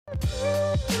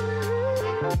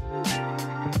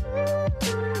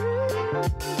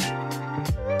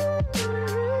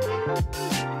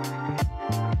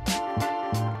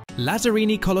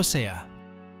Lazzarini Colossea.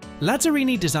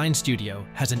 Lazzarini Design Studio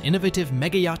has an innovative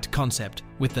mega-yacht concept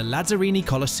with the Lazzarini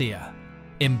Colossea.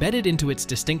 Embedded into its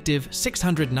distinctive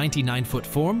 699-foot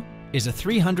form is a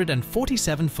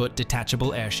 347-foot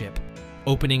detachable airship,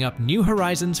 opening up new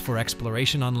horizons for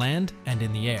exploration on land and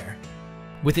in the air.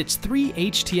 With its 3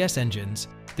 HTS engines,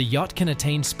 the yacht can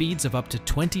attain speeds of up to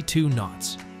 22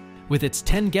 knots. With its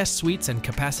 10 guest suites and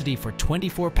capacity for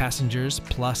 24 passengers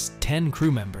plus 10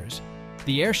 crew members,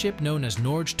 the airship known as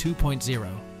Norge 2.0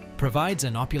 provides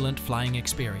an opulent flying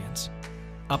experience.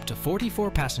 Up to 44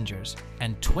 passengers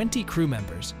and 20 crew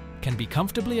members can be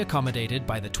comfortably accommodated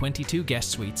by the 22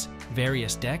 guest suites,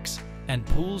 various decks, and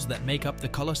pools that make up the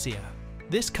Colossea.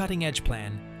 This cutting-edge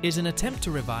plan is an attempt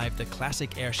to revive the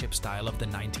classic airship style of the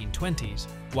 1920s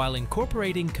while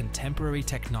incorporating contemporary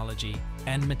technology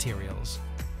and materials.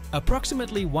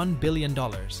 Approximately $1 billion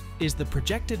is the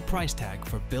projected price tag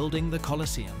for building the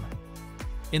Colosseum.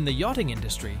 In the yachting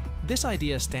industry, this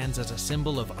idea stands as a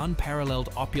symbol of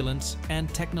unparalleled opulence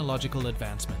and technological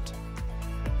advancement.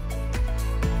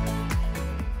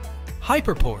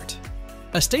 HyperPort.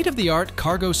 A state-of-the-art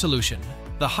cargo solution,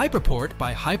 the HyperPort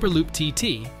by Hyperloop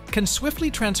TT can swiftly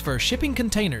transfer shipping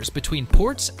containers between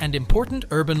ports and important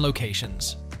urban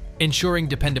locations. Ensuring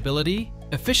dependability,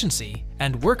 efficiency,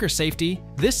 and worker safety,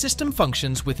 this system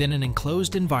functions within an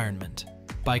enclosed environment.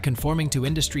 By conforming to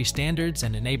industry standards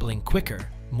and enabling quicker,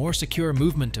 more secure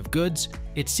movement of goods,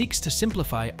 it seeks to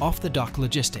simplify off-the-dock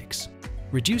logistics.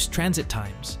 Reduced transit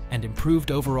times and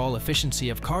improved overall efficiency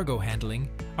of cargo handling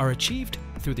are achieved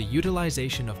through the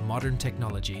utilization of modern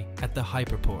technology at the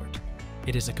HyperPort.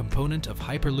 It is a component of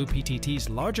Hyperloop PTT's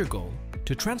larger goal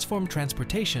to transform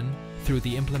transportation through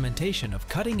the implementation of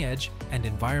cutting-edge and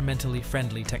environmentally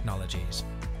friendly technologies.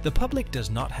 The public does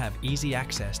not have easy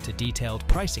access to detailed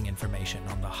pricing information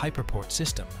on the HyperPort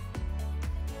system.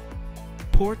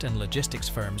 Port and logistics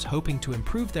firms hoping to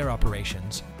improve their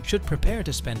operations should prepare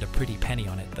to spend a pretty penny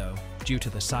on it though, due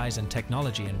to the size and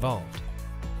technology involved.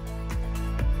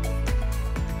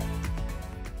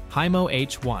 HiMo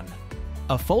H1.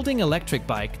 A folding electric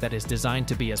bike that is designed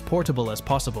to be as portable as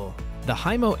possible, the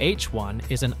HiMo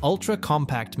H1 is an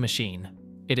ultra-compact machine.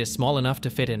 It is small enough to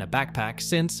fit in a backpack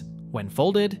since, when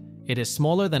folded, it is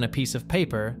smaller than a piece of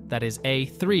paper that is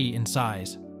A3 in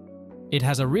size. It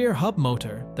has a rear hub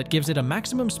motor that gives it a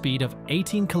maximum speed of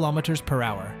 18 kilometers per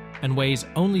hour and weighs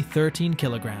only 13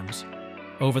 kilograms.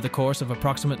 Over the course of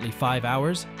approximately 5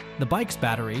 hours, the bike's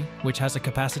battery, which has a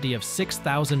capacity of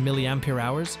 6,000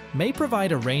 mAh, may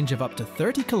provide a range of up to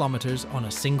 30 kilometers on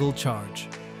a single charge.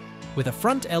 With a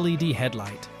front LED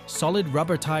headlight, solid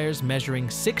rubber tires measuring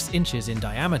 6 inches in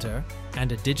diameter,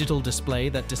 and a digital display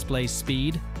that displays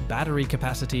speed, battery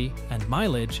capacity, and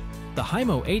mileage, the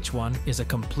HiMo H1 is a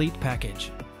complete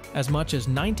package. As much as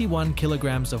 91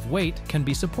 kilograms of weight can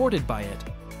be supported by it.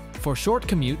 For short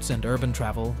commutes and urban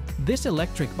travel, this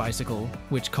electric bicycle,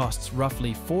 which costs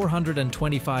roughly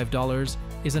 $425,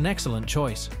 is an excellent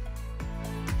choice.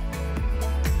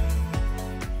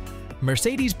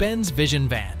 Mercedes-Benz Vision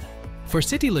Van. For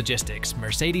city logistics,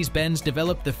 Mercedes-Benz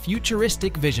developed the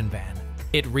futuristic Vision Van.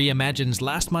 It reimagines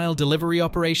last-mile delivery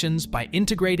operations by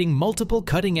integrating multiple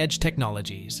cutting-edge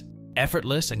technologies.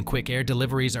 Effortless and quick air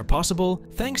deliveries are possible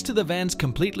thanks to the van's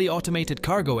completely automated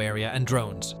cargo area and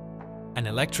drones. An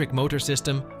electric motor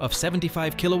system of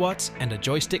 75 kilowatts and a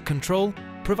joystick control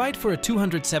provide for a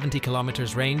 270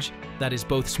 kilometers range that is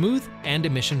both smooth and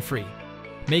emission-free,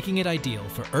 making it ideal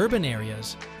for urban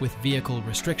areas with vehicle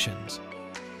restrictions.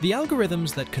 The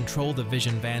algorithms that control the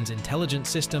Vision Van's intelligent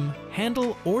system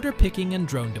handle order picking and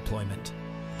drone deployment,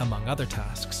 among other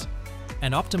tasks,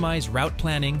 and optimize route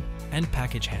planning and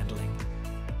package handling.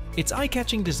 Its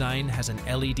eye-catching design has an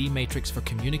LED matrix for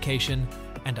communication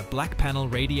and a black panel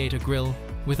radiator grille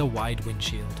with a wide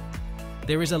windshield.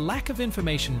 There is a lack of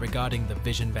information regarding the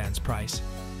Vision Van's price,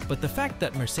 but the fact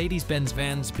that Mercedes-Benz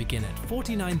vans begin at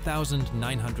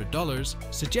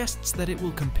 $49,900 suggests that it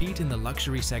will compete in the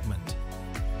luxury segment.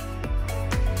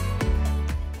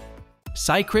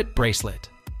 Cicret Bracelet.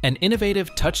 An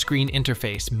innovative touchscreen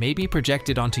interface may be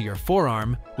projected onto your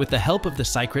forearm with the help of the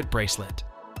Cicret Bracelet.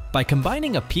 By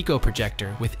combining a Pico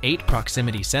projector with 8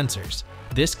 proximity sensors,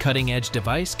 this cutting-edge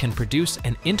device can produce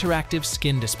an interactive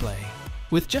skin display.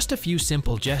 With just a few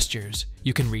simple gestures,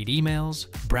 you can read emails,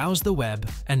 browse the web,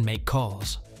 and make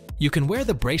calls. You can wear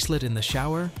the bracelet in the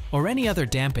shower or any other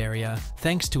damp area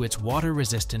thanks to its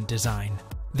water-resistant design.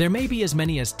 There may be as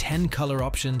many as 10 color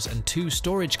options and 2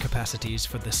 storage capacities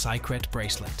for the Cicret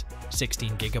Bracelet,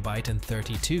 16GB and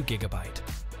 32GB.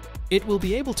 It will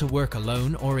be able to work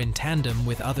alone or in tandem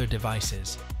with other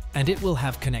devices, and it will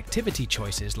have connectivity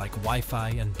choices like Wi-Fi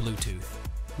and Bluetooth.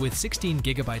 With 16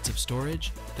 gigabytes of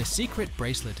storage, the Cicret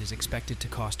Bracelet is expected to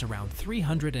cost around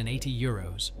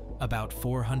 €380, about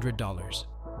 $400.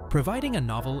 Providing a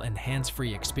novel and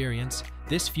hands-free experience,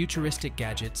 this futuristic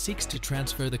gadget seeks to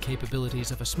transfer the capabilities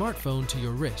of a smartphone to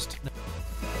your wrist.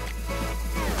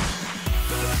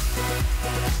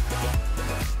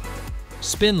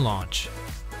 SpinLaunch.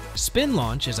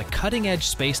 SpinLaunch is a cutting-edge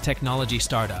space technology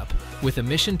startup with a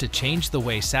mission to change the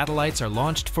way satellites are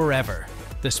launched forever.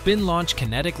 The SpinLaunch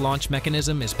kinetic launch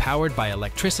mechanism is powered by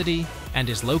electricity and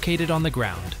is located on the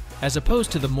ground, as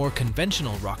opposed to the more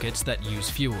conventional rockets that use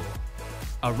fuel.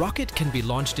 A rocket can be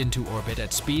launched into orbit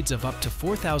at speeds of up to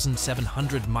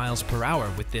 4,700 miles per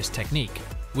hour with this technique,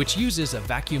 which uses a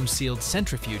vacuum-sealed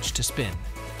centrifuge to spin.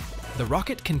 The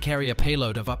rocket can carry a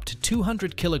payload of up to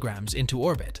 200 kilograms into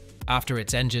orbit after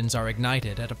its engines are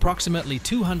ignited at approximately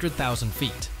 200,000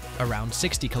 feet, around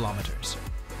 60 kilometers.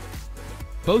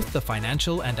 Both the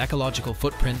financial and ecological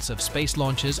footprints of space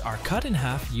launches are cut in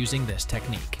half using this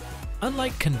technique.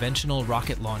 Unlike conventional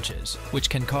rocket launches, which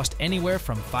can cost anywhere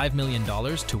from $5 million to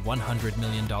 $100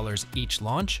 million each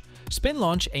launch,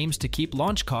 SpinLaunch aims to keep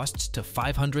launch costs to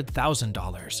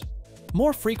 $500,000.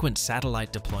 More frequent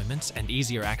satellite deployments and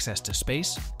easier access to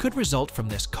space could result from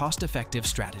this cost-effective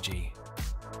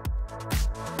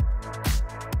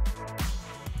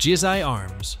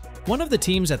JIZAI. One of the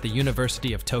teams at the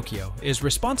University of Tokyo is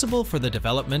responsible for the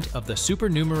development of the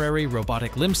supernumerary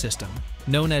robotic limb system,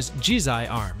 known as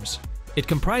JIZAI. It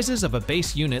comprises of a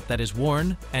base unit that is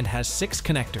worn and has 6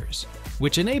 connectors,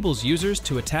 which enables users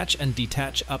to attach and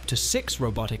detach up to 6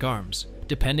 robotic arms,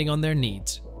 depending on their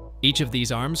needs. Each of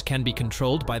these arms can be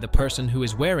controlled by the person who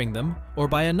is wearing them or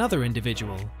by another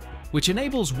individual, which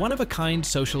enables one-of-a-kind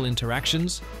social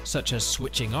interactions, such as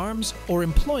switching arms or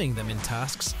employing them in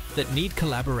tasks that need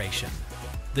collaboration.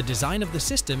 The design of the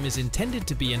system is intended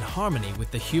to be in harmony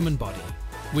with the human body,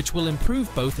 which will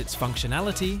improve both its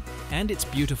functionality and its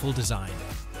beautiful design.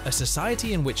 A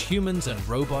society in which humans and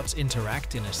robots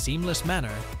interact in a seamless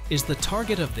manner is the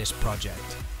target of this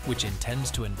project, which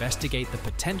intends to investigate the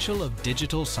potential of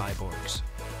digital cyborgs.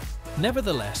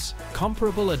 Nevertheless,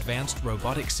 comparable advanced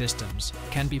robotic systems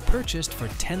can be purchased for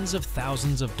tens of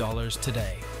thousands of dollars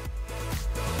today.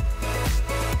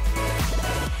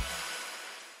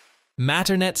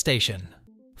 Matternet Station.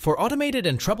 For automated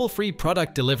and trouble-free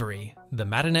product delivery, the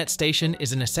Matternet Station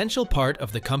is an essential part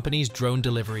of the company's drone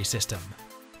delivery system.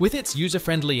 With its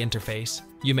user-friendly interface,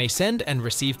 you may send and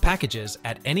receive packages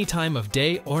at any time of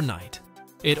day or night.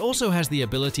 It also has the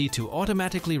ability to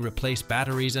automatically replace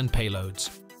batteries and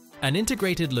payloads. An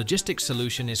integrated logistics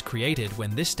solution is created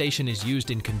when this station is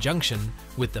used in conjunction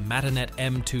with the Matternet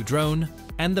M2 drone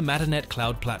and the Matternet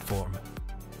cloud platform.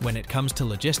 When it comes to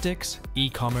logistics,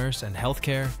 e-commerce, and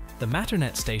healthcare, the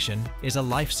Matternet Station is a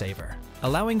lifesaver,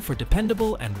 allowing for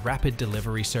dependable and rapid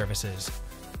delivery services.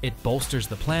 It bolsters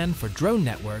the plan for drone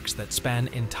networks that span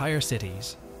entire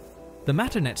cities. The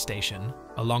Matternet Station,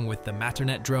 along with the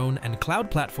Matternet drone and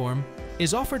cloud platform,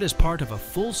 is offered as part of a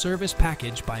full-service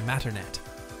package by Matternet.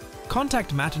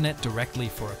 Contact Matternet directly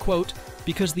for a quote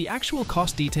because the actual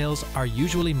cost details are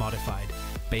usually modified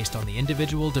based on the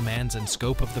individual demands and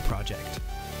scope of the project.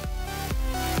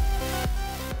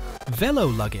 VELO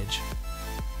Luggage.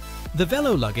 The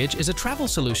VELO Luggage is a travel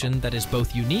solution that is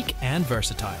both unique and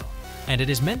versatile, and it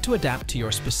is meant to adapt to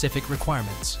your specific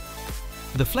requirements.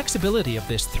 The flexibility of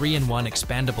this 3-in-1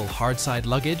 expandable hardside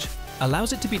luggage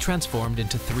allows it to be transformed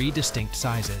into 3 distinct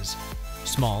sizes: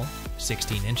 small,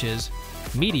 16 inches,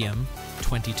 medium,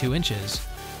 22 inches,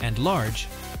 and large,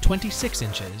 26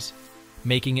 inches,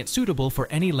 making it suitable for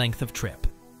any length of trip.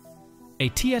 A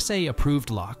TSA-approved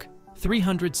lock,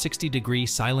 360-degree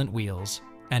silent wheels,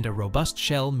 and a robust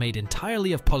shell made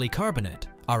entirely of polycarbonate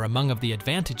are among of the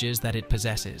advantages that it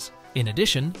possesses. In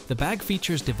addition, the bag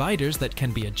features dividers that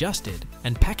can be adjusted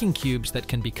and packing cubes that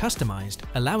can be customized,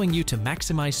 allowing you to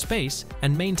maximize space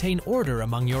and maintain order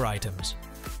among your items.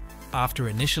 After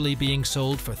initially being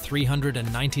sold for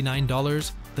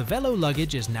 $399, the VELO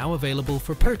Luggage is now available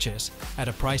for purchase at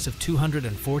a price of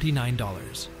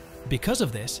 $249. Because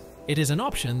of this, it is an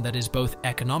option that is both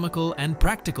economical and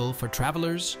practical for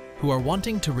travelers who are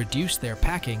wanting to reduce their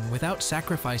packing without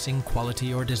sacrificing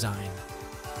quality or design.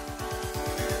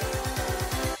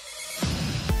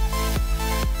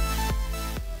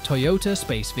 Toyota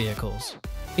Space Vehicles.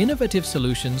 Innovative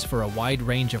solutions for a wide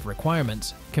range of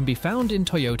requirements can be found in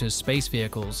Toyota's space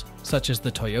vehicles, such as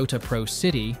the Toyota Pro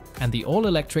City and the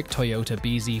all-electric Toyota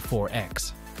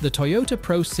BZ4X. The Toyota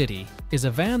Pro City is a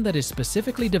van that is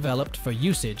specifically developed for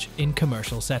usage in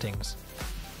commercial settings.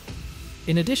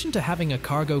 In addition to having a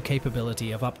cargo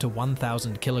capability of up to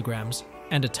 1,000 kilograms,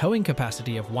 and a towing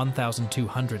capacity of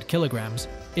 1,200 kilograms,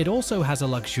 it also has a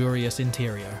luxurious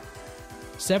interior.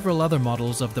 Several other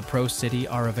models of the Pro City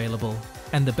are available,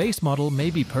 and the base model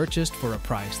may be purchased for a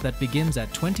price that begins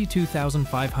at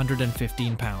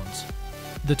 £22,515.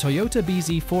 The Toyota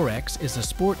BZ4X is a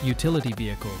sport utility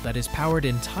vehicle that is powered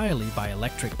entirely by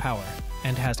electric power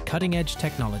and has cutting-edge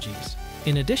technologies.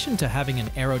 In addition to having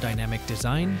an aerodynamic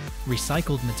design,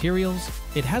 recycled materials,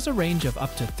 it has a range of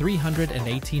up to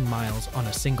 318 miles on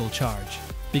a single charge.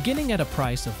 Beginning at a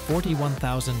price of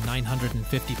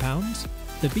 £41,950,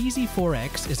 the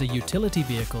BZ4X is a utility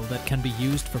vehicle that can be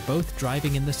used for both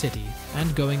driving in the city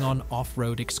and going on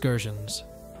off-road excursions.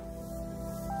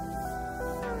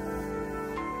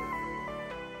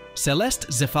 Celeste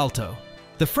Zephalto.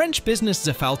 The French business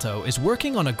Zephalto is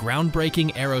working on a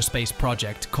groundbreaking aerospace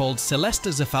project called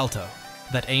Celestazalto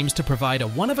that aims to provide a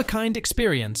one-of-a-kind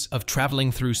experience of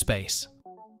traveling through space.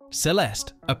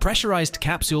 Celeste, a pressurized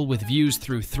capsule with views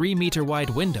through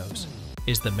 3-meter-wide windows,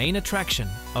 is the main attraction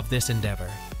of this endeavor.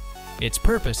 Its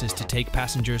purpose is to take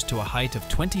passengers to a height of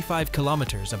 25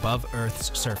 kilometers above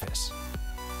Earth's surface.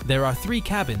 There are 3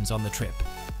 cabins on the trip,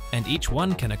 and each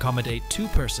one can accommodate 2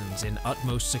 persons in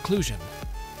utmost seclusion.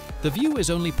 The view is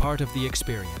only part of the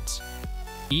experience.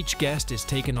 Each guest is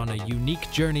taken on a unique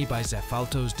journey by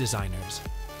Zephalto's designers.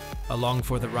 Along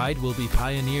for the ride will be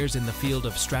pioneers in the field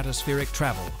of stratospheric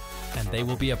travel, and they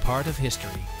will be a part of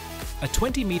history. A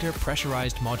 20-meter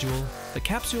pressurized module, the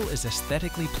capsule is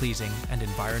aesthetically pleasing and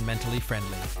environmentally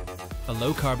friendly. A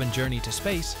low-carbon journey to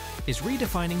space is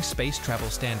redefining space travel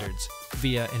standards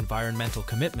via environmental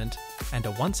commitment and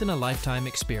a once-in-a-lifetime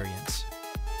experience.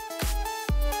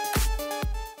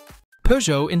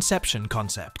 Peugeot Inception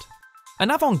concept.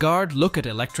 An avant-garde look at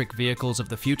electric vehicles of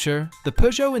the future, the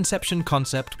Peugeot Inception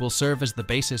concept will serve as the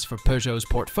basis for Peugeot's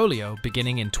portfolio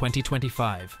beginning in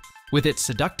 2025. With its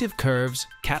seductive curves,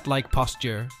 cat-like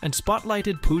posture, and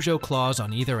spotlighted Peugeot claws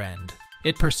on either end,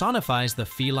 it personifies the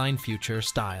feline future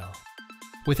style.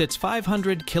 With its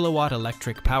 500 kilowatt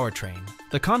electric powertrain,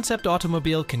 the concept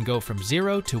automobile can go from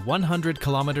 0 to 100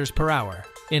 kilometers per hour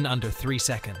in under 3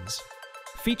 seconds.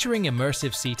 Featuring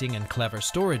immersive seating and clever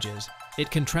storages,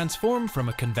 it can transform from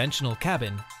a conventional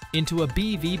cabin into a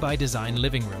BV by design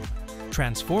living room,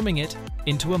 transforming it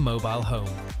into a mobile home.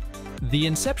 The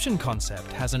Inception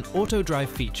concept has an auto-drive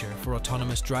feature for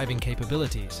autonomous driving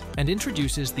capabilities and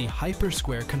introduces the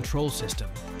HyperSquare control system,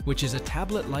 which is a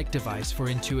tablet-like device for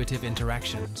intuitive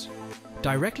interactions.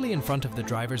 Directly in front of the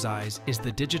driver's eyes is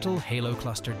the digital Halo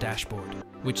cluster dashboard,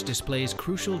 which displays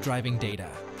crucial driving data.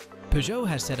 Peugeot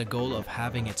has set a goal of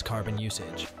halving its carbon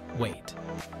usage. Wait.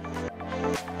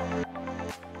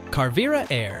 Carvera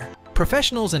Air.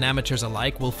 Professionals and amateurs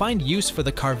alike will find use for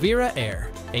the Carvera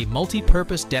Air, a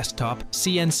multi-purpose desktop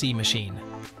CNC machine.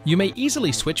 You may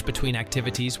easily switch between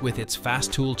activities with its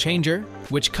fast tool changer,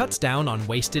 which cuts down on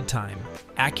wasted time.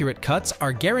 Accurate cuts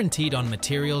are guaranteed on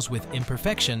materials with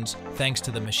imperfections thanks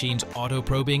to the machine's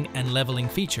auto-probing and leveling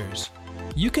features.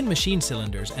 You can machine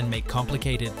cylinders and make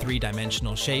complicated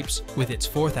 3-dimensional shapes with its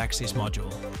 4th-axis module.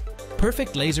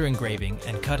 Perfect laser engraving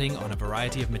and cutting on a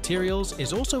variety of materials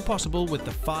is also possible with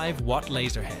the 5-watt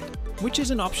laser head, which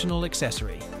is an optional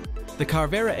accessory. The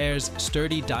Carvera Air's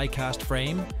sturdy die-cast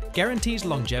frame guarantees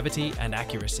longevity and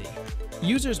accuracy.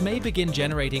 Users may begin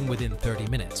generating within 30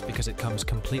 minutes because it comes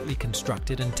completely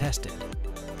constructed and tested.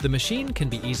 The machine can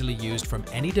be easily used from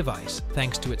any device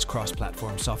thanks to its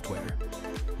cross-platform software.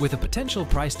 With a potential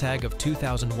price tag of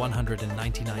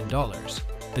 $2,199,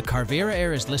 the Carvera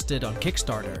Air is listed on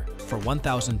Kickstarter for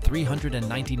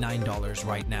 $1,399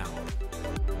 right now.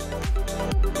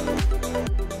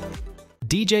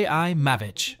 DJI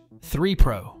Mavic 3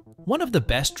 Pro. One of the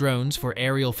best drones for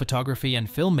aerial photography and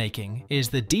filmmaking is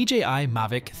the DJI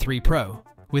Mavic 3 Pro.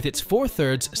 With its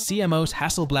 4/3 CMOS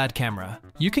Hasselblad camera,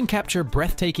 you can capture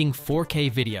breathtaking 4K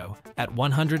video at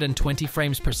 120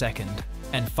 frames per second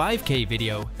and 5K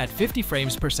video at 50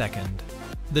 frames per second.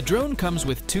 The drone comes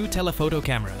with 2 telephoto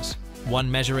cameras,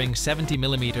 one measuring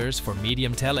 70mm for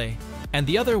medium tele and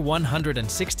the other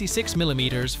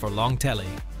 166mm for long tele,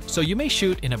 so you may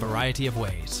shoot in a variety of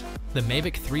ways. The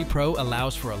Mavic 3 Pro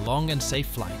allows for a long and safe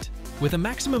flight, with a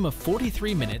maximum of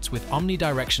 43 minutes with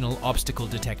omnidirectional obstacle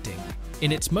detecting.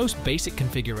 In its most basic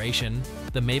configuration,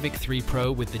 the Mavic 3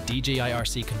 Pro with the DJI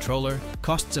RC controller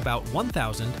costs about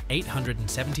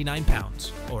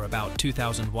 £1,879, or about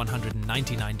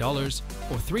 $2,199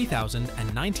 or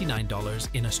 $3,099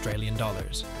 in Australian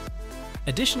dollars.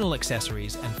 Additional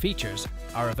accessories and features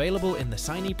are available in the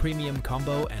Cine Premium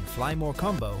Combo and Fly More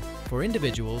Combo for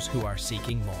individuals who are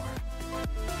seeking more.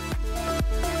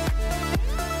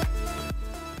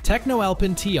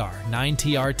 TechnoAlpin TR9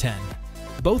 TR10.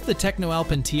 Both the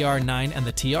TechnoAlpin TR9 and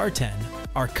the TR10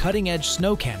 are cutting-edge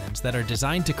snow cannons that are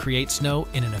designed to create snow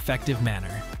in an effective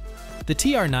manner. The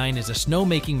TR9 is a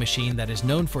snowmaking machine that is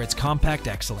known for its compact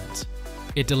excellence.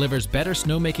 It delivers better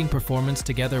snowmaking performance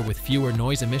together with fewer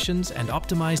noise emissions and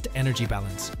optimized energy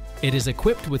balance. It is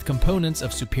equipped with components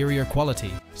of superior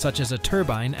quality, such as a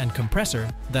turbine and compressor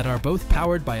that are both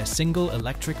powered by a single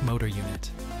electric motor unit.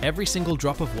 Every single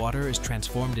drop of water is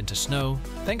transformed into snow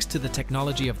thanks to the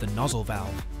technology of the nozzle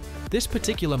valve. This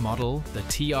particular model, the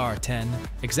TR10,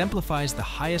 exemplifies the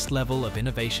highest level of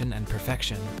innovation and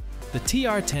perfection. The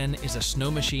TR10 is a snow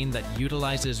machine that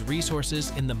utilizes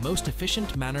resources in the most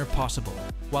efficient manner possible,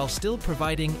 while still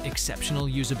providing exceptional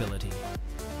usability.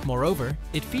 Moreover,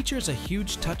 it features a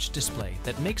huge touch display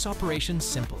that makes operations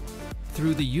simple,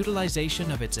 through the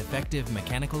utilization of its effective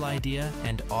mechanical idea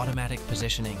and automatic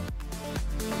positioning.